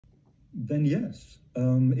then yes,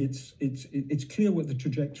 it's clear what the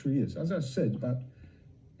trajectory is. As I said,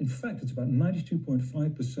 in fact, it's about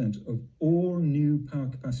 92.5% of all new power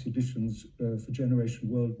capacity additions for generation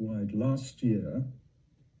worldwide last year.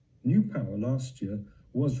 New power last year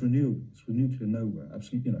was renewables, with nuclear nowhere,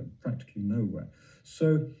 absolutely, practically nowhere.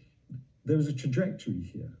 So there is a trajectory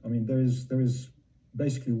here. I mean, there is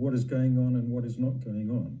basically what is going on and what is not going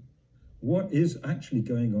on. What is actually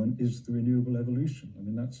going on is the renewable evolution. I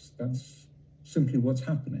mean, that's simply what's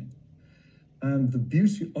happening. And the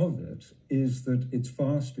beauty of it is that it's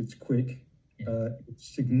fast, it's quick, it's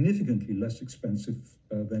significantly less expensive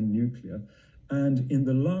than nuclear. And in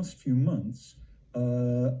the last few months,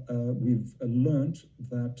 we've learned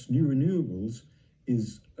that new renewables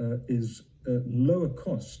is lower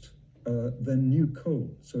cost than new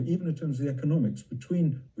coal. So even in terms of the economics,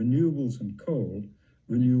 between renewables and coal,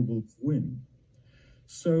 renewables win.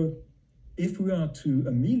 So if we are to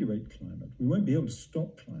ameliorate climate, we won't be able to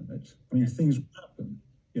stop climate. I mean, things will happen.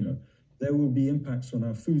 There will be impacts on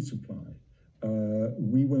our food supply.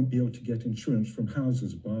 We won't be able to get insurance from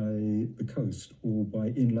houses by the coast or by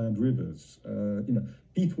inland rivers.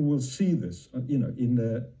 People will see this, in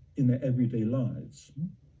their everyday lives,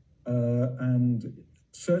 and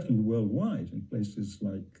certainly worldwide, in places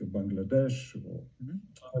like Bangladesh or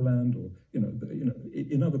Thailand, or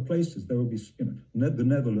in other places, there will be, the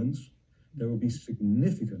Netherlands. There will be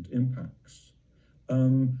significant impacts.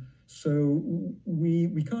 So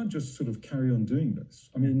we can't just sort of carry on doing this.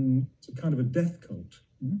 I mean, it's a kind of a death cult.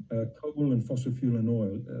 Coal and fossil fuel and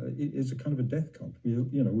oil is a kind of a death cult.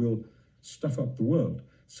 We'll stuff up the world.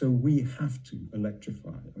 So we have to electrify.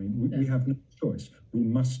 I mean, we have no choice. We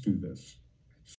must do this.